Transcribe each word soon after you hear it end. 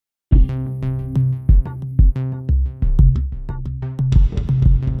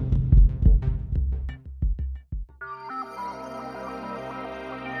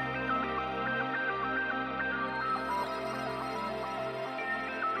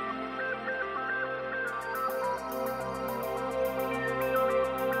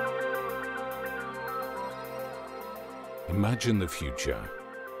Imagine the future.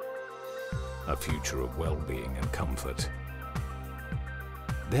 A future of well-being and comfort.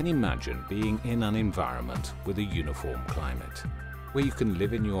 Then imagine being in an environment with a uniform climate, where you can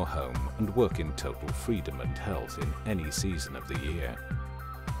live in your home and work in total freedom and health in any season of the year.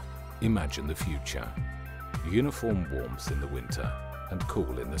 Imagine the future. Uniform warmth in the winter and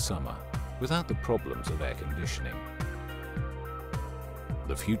cool in the summer, without the problems of air conditioning.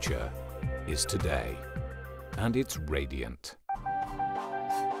 The future is today, and it's radiant.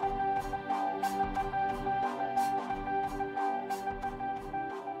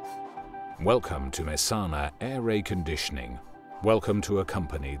 Welcome to Messana Air Conditioning. Welcome to a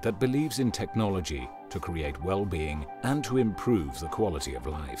company that believes in technology to create well-being and to improve the quality of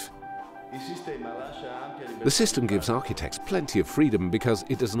life. The system gives architects plenty of freedom because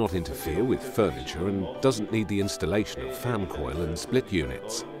it does not interfere with furniture and doesn't need the installation of fan coil and split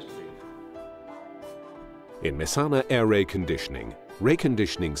units. In Messana Air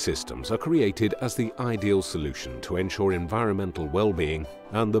Conditioning systems are created as the ideal solution to ensure environmental well-being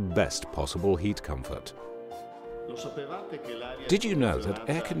and the best possible heat comfort. Did you know that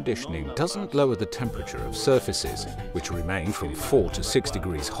air conditioning doesn't lower the temperature of surfaces, which remain from 4 to 6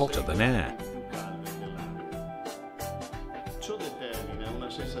 degrees hotter than air?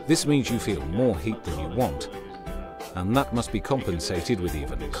 This means you feel more heat than you want, and that must be compensated with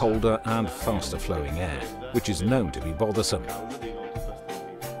even colder and faster flowing air, which is known to be bothersome.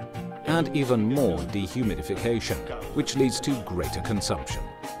 And even more dehumidification, which leads to greater consumption,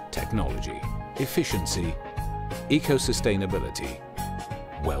 technology, efficiency, eco-sustainability,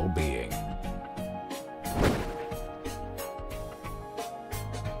 well-being.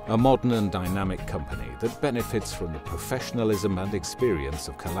 A modern and dynamic company that benefits from the professionalism and experience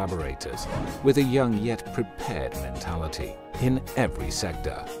of collaborators with a young yet prepared mentality in every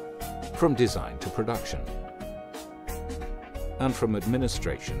sector, from design to production, and from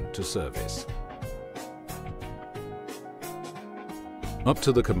administration to service. Up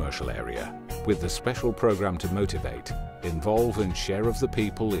to the commercial area, with the special program to motivate, involve and share of the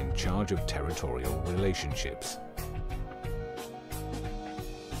people in charge of territorial relationships.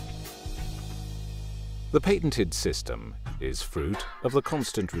 The patented system is fruit of the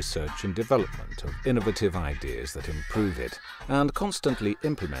constant research and development of innovative ideas that improve it and constantly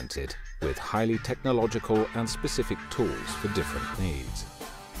implement it with highly technological and specific tools for different needs.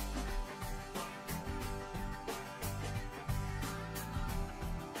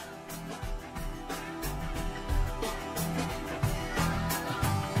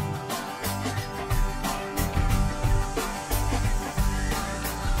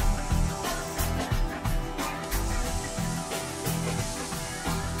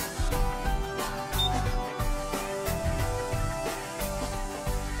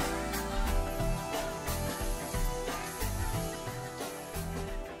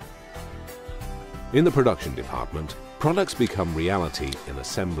 In the production department, products become reality in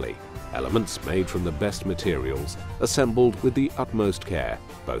assembly. Elements made from the best materials, assembled with the utmost care,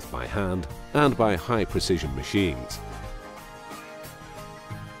 both by hand and by high-precision machines.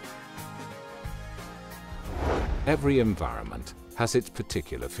 Every environment has its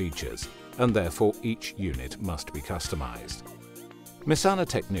particular features, and therefore each unit must be customized. Messana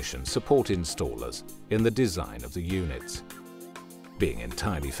technicians support installers in the design of the units. Being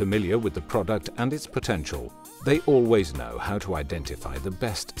entirely familiar with the product and its potential, they always know how to identify the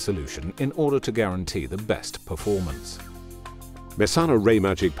best solution in order to guarantee the best performance. Messana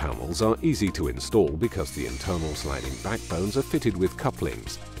RayMagic panels are easy to install because the internal sliding backbones are fitted with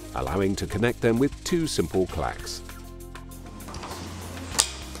couplings, allowing to connect them with two simple clacks.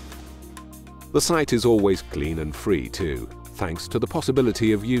 The site is always clean and free too, thanks to the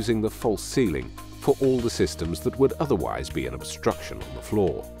possibility of using the false ceiling for all the systems that would otherwise be an obstruction on the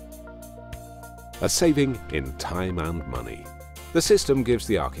floor. A saving in time and money. The system gives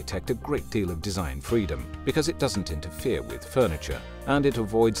the architect a great deal of design freedom because it doesn't interfere with furniture and it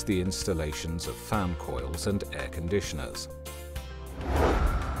avoids the installations of fan coils and air conditioners.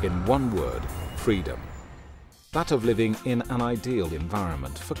 In one word, freedom. That of living in an ideal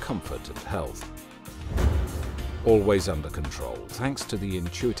environment for comfort and health. Always under control, thanks to the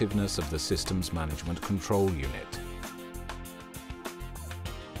intuitiveness of the Systems Management Control Unit.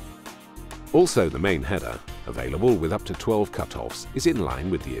 Also, the main header, available with up to 12 cutoffs, is in line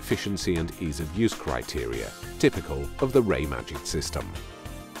with the efficiency and ease of use criteria, typical of the RayMagic system.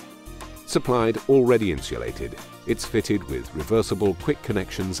 Supplied already insulated, it's fitted with reversible quick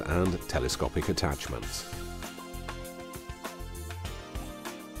connections and telescopic attachments.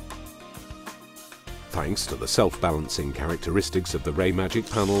 Thanks to the self-balancing characteristics of the RayMagic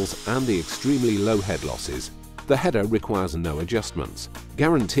panels and the extremely low head losses, The header requires no adjustments,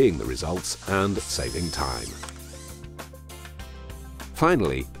 guaranteeing the results and saving time.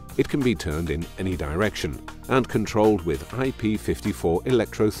 Finally, it can be turned in any direction and controlled with IP54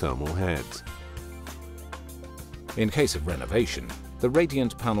 electrothermal heads. In case of renovation, the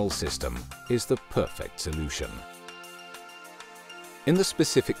radiant panel system is the perfect solution. In the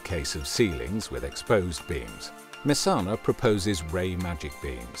specific case of ceilings with exposed beams, Messana proposes ray magic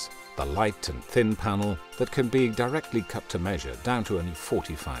beams, the light and thin panel that can be directly cut to measure down to only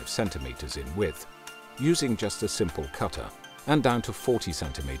 45 centimeters in width, using just a simple cutter, and down to 40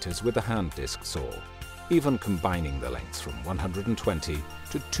 centimeters with a hand disc saw, even combining the lengths from 120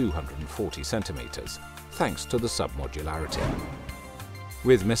 to 240 centimeters, thanks to the submodularity.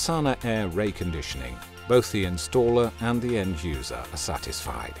 With Messana air ray conditioning, both the installer and the end user are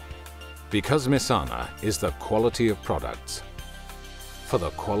satisfied. Because Messana is the quality of products for the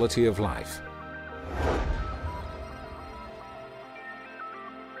quality of life.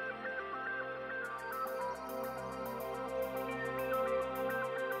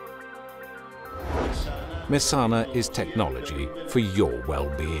 Messana is technology for your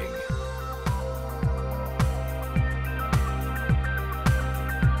well-being.